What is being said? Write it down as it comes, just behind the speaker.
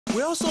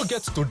We also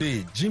get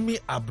today Jinmi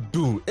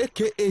Abdul,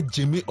 aka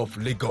Jinmi of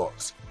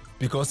Lagos,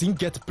 because he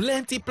get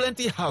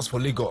plenty house for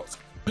Lagos,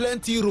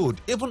 plenty road,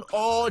 even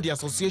all the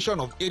association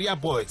of area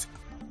boys,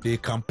 they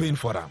campaign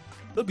for him.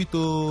 No be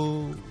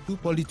to do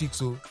politics,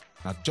 so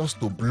not just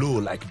to blow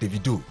like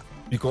Davido,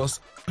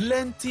 because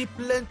plenty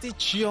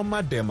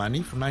chioma dem and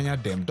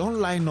Ifunanya dem don't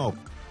line up.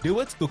 They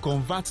wait to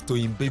convert to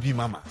him baby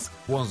mamas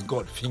once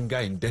God finger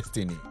in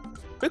destiny.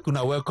 Make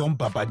una welcome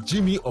Baba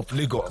Jinmi of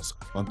Lagos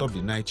on top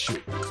the night show.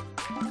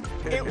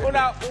 Welcome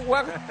back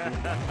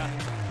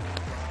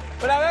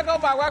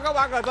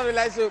on top the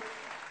night show.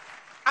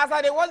 As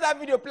I watch that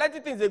video, plenty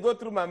things they go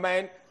through my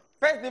mind.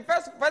 The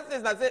first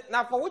thing that say,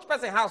 now for which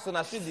person house when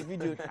I shoot the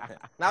video?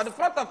 Now the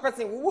front of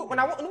person,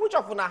 which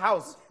of una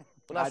house?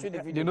 Shoot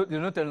the video. They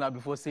don't tell now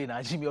before saying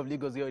Jinmi of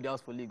Lagos, you're the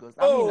house for Lagos.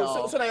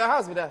 Oh, so now your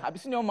house with that? I've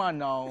seen your man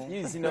now.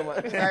 You see no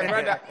man. My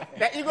brother.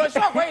 You go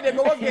shop when they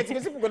go work get. You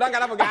see people go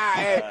down for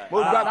guy.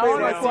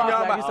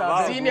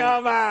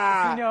 Senior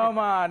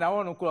man. I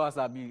want uncle house.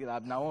 I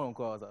want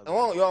uncle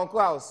house. Your uncle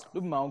house.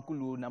 Look my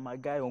uncle. Now my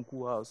guy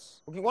uncle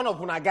house. Okay, one of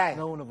una guy.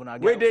 No, one of una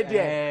guy. Where they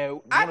there?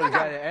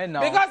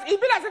 Because if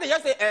be like say they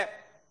just say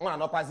one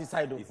not pass this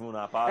side. If you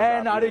not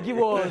pass, now they give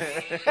us.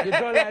 They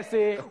don't like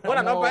say.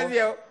 One not pass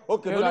here.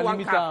 Okay, only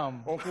one car.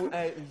 Uncle,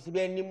 you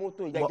be any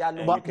motor.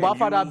 But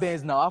father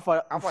Benz now.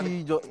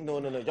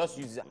 No, just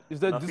use it. Is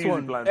that this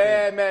one?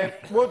 Man,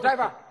 no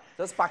driver.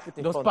 Just park it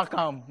in front. Just park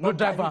him. No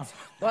driver.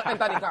 Don't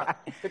enter the car.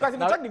 Because if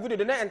you check the video,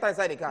 they don't enter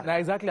inside the car. Now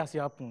exactly as it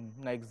happen.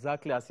 With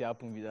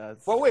that.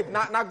 But wait,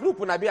 now group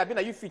when I be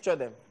you feature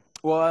them.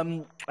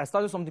 Well, I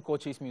started something called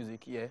Chase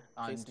Music, yeah.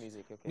 And Chase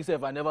Music, okay. This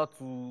I never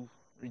to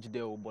reach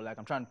there, but like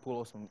I'm trying to pull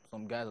out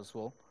some guys as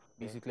well.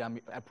 Basically,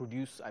 I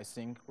produce, I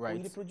sing, right?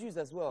 Oh, you produce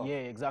as well? Yeah,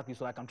 exactly.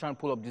 So like I'm trying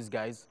to pull up these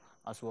guys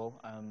as well.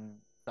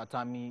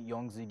 Tatami,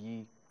 Young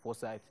Ziggy,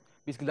 Forsyth.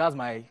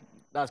 Basically,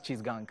 that's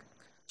Chase Gang.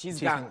 Chase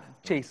Gang.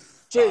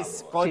 Chase.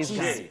 Chase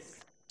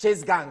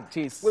Gang.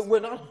 Chase. We're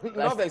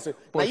not very so.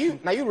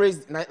 Now you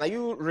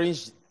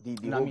raised the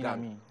whole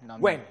gang.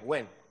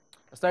 When?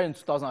 I started in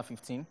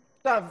 2015.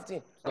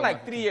 2015.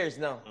 Like 3 years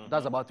now.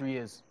 That's about 3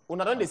 years.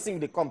 Now don't they sing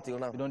they come till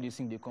now? They don't they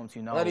sing they come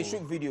till now. Now they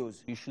shoot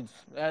videos. You shoot.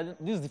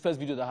 This is the first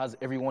video that has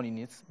everyone in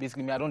it.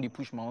 Basically, I don't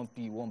push my own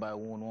P one by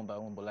one,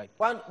 but like.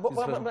 Now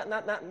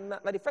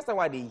the first time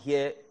why they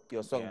hear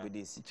your song with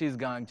this. Chase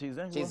Gang.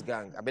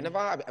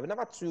 I've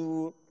never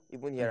too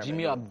even hear.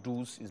 Jinmi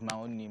Abduls is my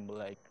own name, but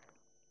like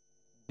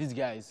these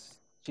guys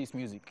Chase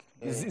Music.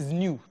 This is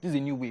new. This is a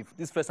new wave.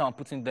 This is the first time I'm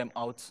putting them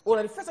out.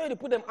 Oh, the first time they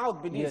put them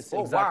out with this? Yes,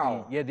 oh, exactly.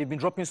 Wow. Yeah, they've been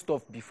dropping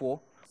stuff before.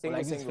 Single.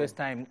 This is the first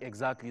time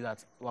exactly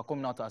that we're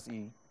coming out as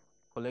a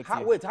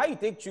collective. How you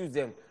choose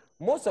them?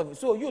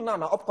 So you now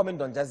are upcoming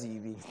Don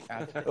Jazzy.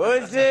 Oh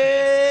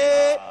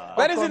shit!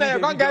 Very soon you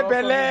can't get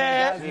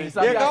belly. You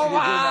come you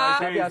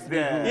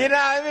know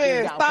what I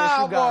mean?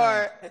 Star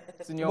boy.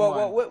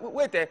 But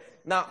wait,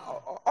 now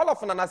all of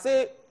them I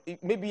say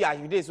maybe are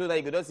you there so that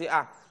you could just say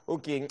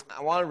okay,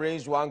 I want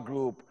range one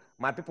group.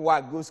 My people who I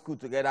go school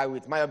together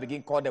with, might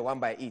begin call them one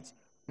by each.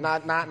 Now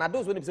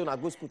those when people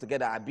go school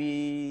together, I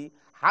be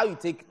how you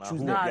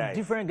choose them?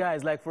 Different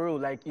guys, like for real,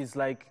 like it's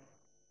like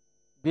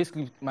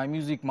basically my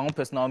music, my own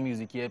personal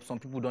music. Yeah, some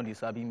people don't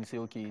decide me say,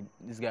 okay,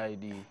 this guy.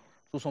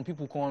 So some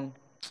people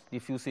they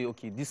feel say,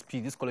 okay, this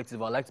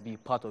collective, I'd like to be a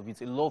part of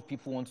it. A lot of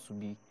people want to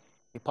be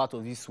a part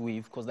of this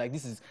wave because like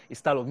this is a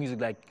style of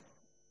music like.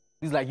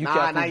 This is like UK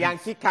Afrobeat.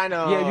 Yankee kind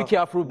of. Yeah, UK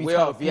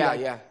Afrobeat.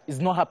 Yeah. It's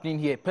not happening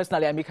here.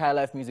 Personally, I make high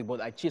life music,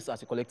 but I Chase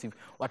as a collective.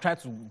 We're trying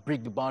to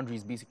break the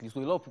boundaries, basically. So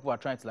a lot of people are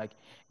trying to like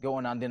go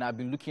on, and then I've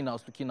been looking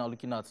at,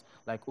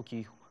 like,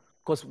 okay,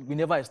 because we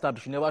never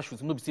establish, we never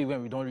shoot. Nobody say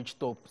when we don't reach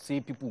top,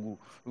 say people go.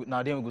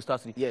 Now then we go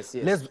start. Yes.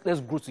 Let's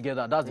grow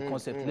together. That's the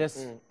concept.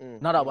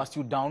 Now that we're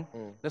still down,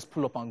 let's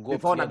pull up and go.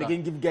 Before I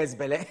begin give guys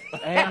belly.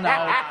 And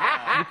now,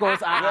 because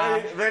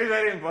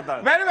very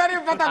important. Very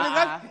important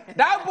because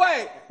that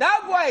boy.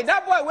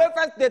 When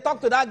first they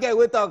talk to that guy,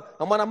 we talk.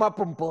 That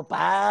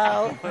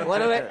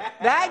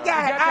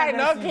guy, I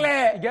no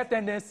clear. You get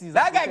tendencies.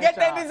 That guy get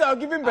tendencies of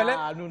giving belly.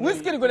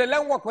 Whiskey go to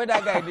learn work where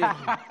that guy did.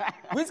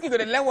 Whiskey go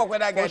to learn work where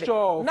that guy did.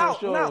 Now,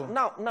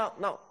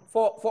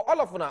 for all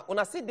of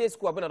una see day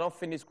school, I don't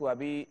finish school.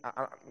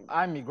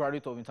 I'm a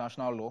graduate of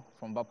international law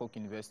from Babcock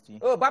University.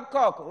 Oh,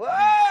 Babcock.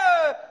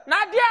 Whoa!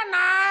 Nadia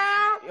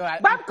now.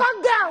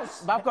 Babcock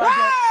girls. Babcock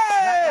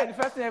girls. The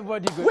first thing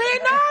everybody goes. We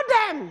know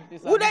them.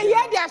 Would they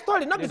hear their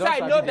story? Not because I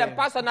know them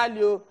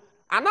personally.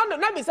 And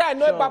not because I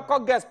know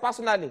Babcock girls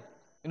personally.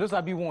 You know,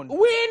 Sabi one.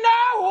 We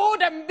know who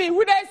them be.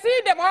 We they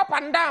see them up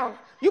and down.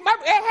 You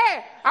might,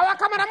 hey, our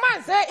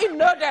cameraman say he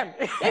know them.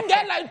 He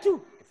get like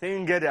two. Say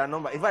he get their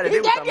number. If I he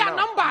get their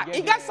number.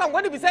 He get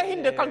someone who be say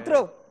him the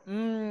control.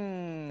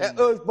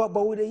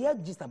 But we they hear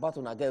just about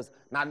on our girls.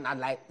 Now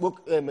like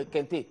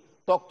Kente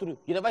talk through.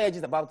 You never hear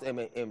just about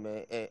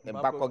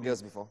Babcock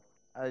girls before.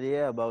 I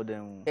hear about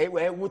them.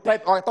 We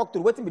type or talk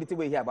through. What be the thing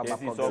we hear about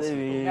Babcock girls?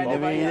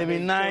 They be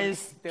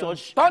nice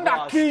church.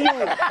 Thunder kill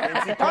you.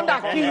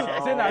 Thunder kill you.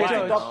 Say na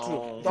church. Talk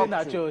through. Say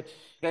na church.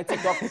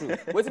 Kente talk through.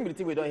 What be the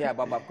thing we don't hear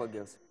about Babcock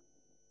girls?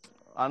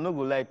 I no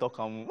go like talk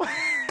am.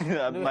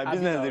 My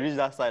business dey reach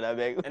that side, I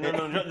beg.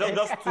 No,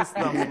 just twist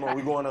them more.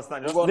 We go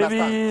understand. Just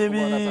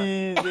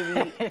Maybe.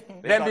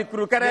 Then be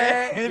crooked.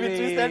 Maybe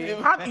twisted.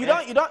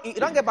 You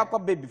don't get back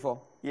up babe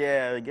before.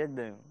 Yeah, I get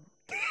them.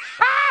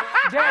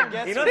 The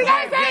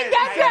guy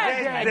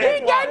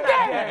saying get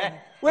them.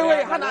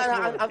 Wait,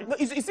 Hannah.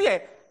 You see,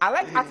 I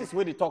like artists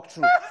where they talk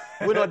true,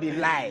 where not they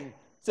lie.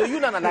 So you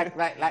know,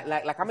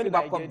 like how many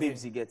back up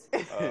babes you get?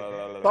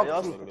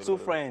 Talk true. Two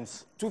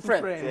friends. Two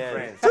friends.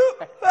 Yeah.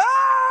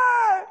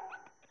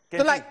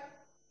 So like,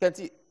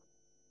 Kenty.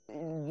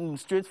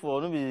 Straight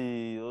for no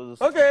be.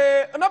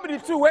 Okay, not be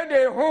the two when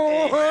they.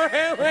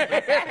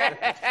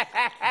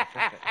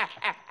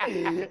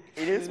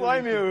 It is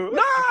for me. No,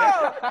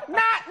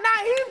 nah,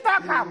 him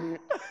talk am.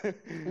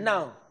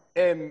 Now,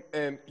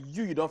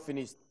 you don't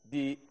finish.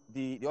 The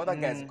other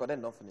guys, because they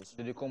don't finish.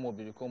 They come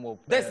up.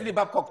 There's the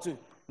Babcock too.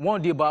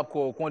 One day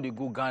Babcock, one day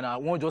go Ghana,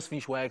 one just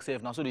finish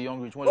YXF. Now so the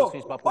young rich, one just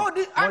finish Babcock.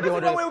 Oh, I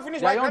don't think when we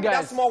finish YXF,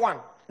 that small one.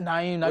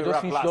 Nah,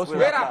 just finish.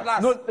 Where at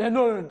last?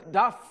 No,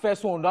 that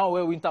first one, that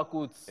where winter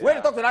coats. Where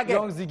you talk to that guy?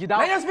 Young Ziggy,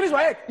 Now just finish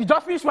YXF. You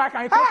just finish YXF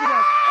and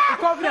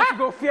confidence. You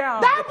go fear.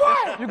 That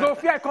boy! You go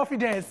fear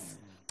confidence.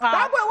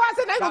 That boy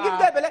wants to go give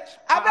them belly.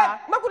 I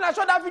bet, I'm going to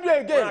show that video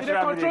again.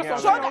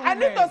 I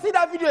need to see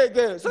that video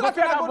again. So that's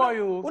what I'm going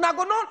to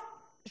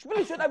do.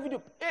 Really show that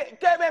video. Hey,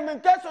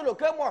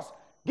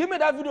 give me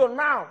that video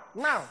now.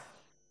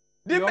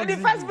 The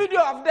first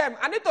video of them,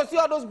 I need to see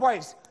all those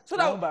boys. So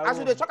that as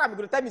they talk, I'm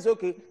going to tell me,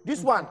 okay,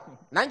 this one,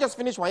 now just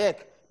finish my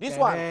egg. This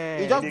one,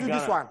 he just do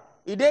this one.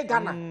 He dey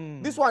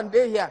Ghana. This one,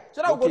 they here.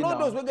 So that we go know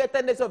those we get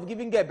 10 days of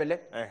giving girl belly.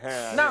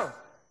 Now,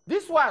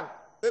 this one,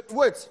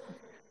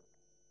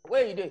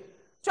 wait you dey?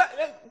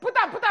 Put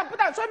on,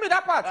 show me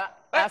that part.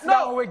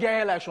 No, we get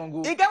hair like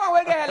Shongo. He get one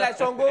we get hair like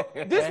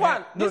Shongo. This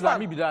one, this one.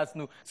 Maybe that's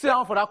no. Sit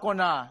down for that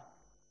corner.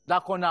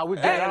 We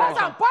get hair like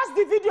Shongo. Pause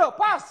the video,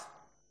 pause.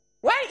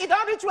 When it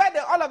don't reach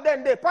where all of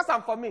them they pause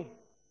them for me.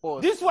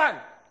 Pause. This one.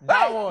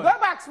 That one. Go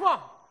back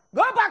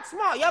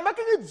small. You're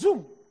making it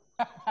zoom.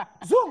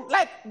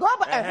 Like go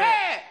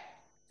back.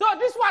 So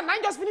this one, I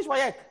just finished my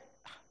egg.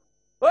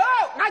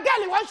 Oh, now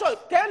girl, one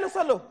shot. Can you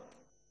solo?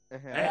 So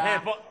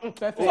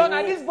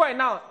now this boy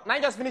now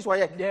just finish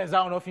work. Yes, I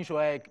don't know finish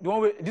work. The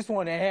one this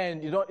one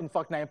hand, you don't. In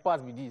fact, 9 pass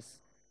be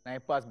this.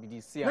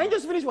 See, now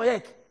just finish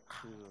work.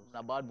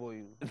 Na bad boy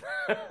you.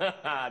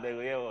 They go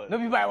hear what? No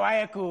be by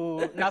work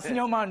oh. Na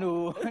senior man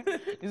oh.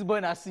 This boy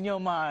na senior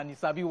man. He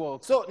sabi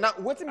work. So now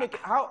what make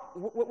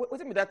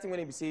that thing when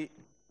you say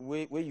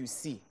where you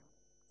see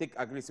take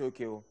agree say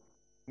okay oh,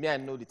 me I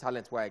know the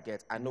talent where I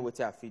get. I know what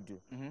I feel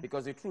do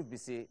because the truth be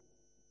say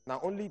now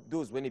only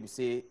those when you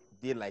say.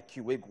 They like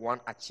you, we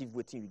want achieve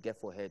what you get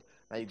for head.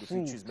 Now you go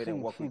to choose, make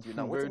them work with you.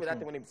 Now, what's that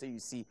thing when you say you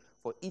see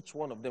for each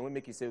one of them, we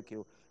make you say, okay,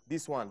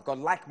 this one got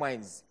like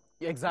minds.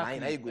 Exactly.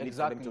 Now you go need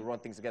for them to run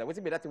things together. What's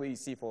that thing you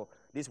see for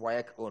this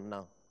WAEC on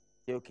now?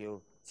 Okay,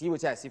 see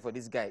what I see for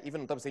this guy.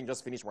 Even on top of saying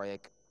just finish WAEC.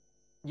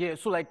 Yeah,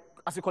 so like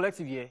as a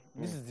collective,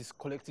 this is this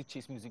collective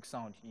chase music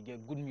sound. You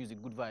get good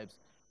music, good vibes,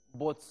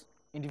 but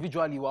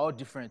individually we're all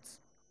different.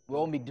 We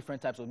all make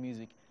different types of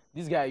music.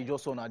 This guy you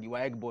just saw now, the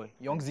YX boy,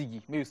 Young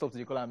Ziggy. Maybe stop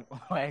to call him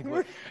YX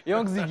boy.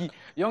 Young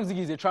Ziggy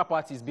is a trap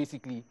artist,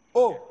 basically.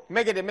 Oh,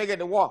 make it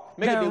the walk,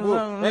 make it the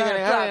go, make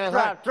it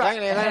trap.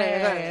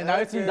 Now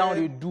it's down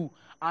they do.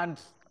 And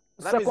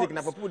that music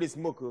never put the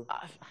smoke.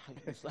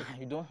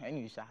 You don't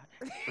anyway,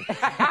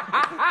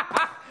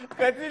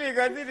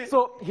 Continue.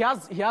 So he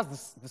has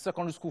the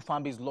secondary school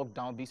fan base locked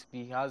down.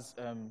 Basically, he has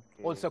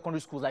all the secondary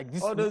schools like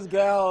this. All those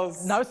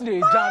girls. Now it's in the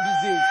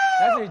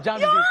jam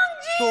these days.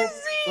 So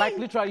like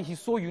literally, he's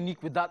so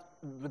unique with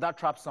that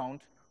trap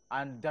sound,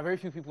 and there are very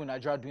few people in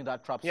Nigeria doing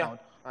that trap sound.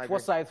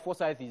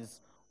 Forsyth is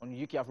on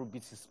UK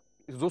Afrobeats.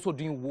 He's also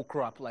doing woke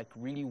rap, like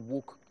really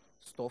woke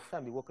stuff.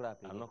 Can be woke rap.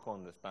 I'm not gonna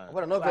understand.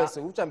 But no verse.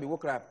 Which can be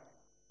woke rap?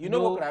 You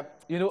know woke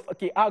rap? You know,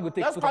 okay, I'll go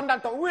take. Just calm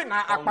down. We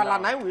na akpala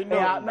na we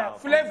know.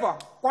 Flavor.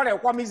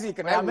 Kwa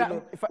music na we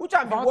know. Which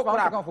can be woke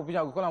rap? For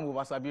people, I call him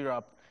Wazobia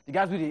rap. The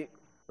guys with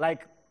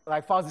like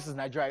fast. This is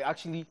Nigeria.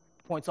 Actually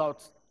points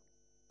out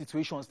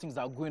situations, things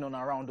that are going on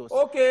around us.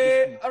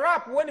 Okay,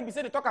 rap when we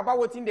say they talk about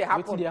what thing they happen.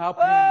 What thing they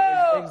happen?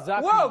 Oh,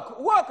 exactly.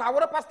 Work. I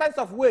want to past tense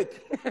of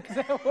wake.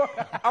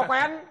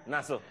 Okay. Nah,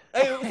 so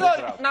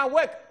now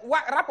work.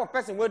 What rap of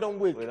person we don't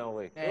wake. We don't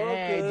wake.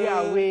 Okay. They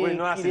are wake. We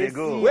know how they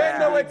go. We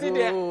know what in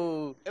there.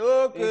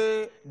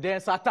 Okay. Then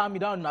Satan me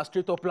down na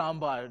straight up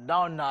lamba.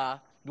 Down na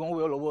the one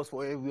way all of us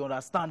for we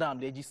understand them.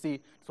 They just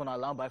say it's on a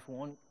lamba for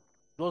one.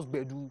 Just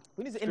bedu.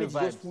 We need to energy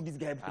just put this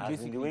guy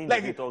basically.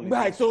 Like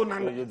bye so now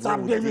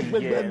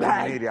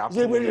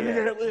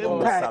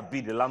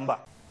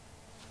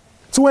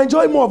To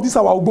enjoy more of these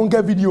our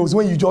Ogbonge videos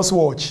when you just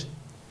watch,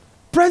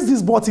 press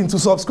this button to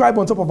subscribe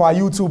on top of our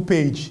YouTube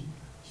page.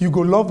 You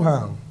go love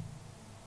am.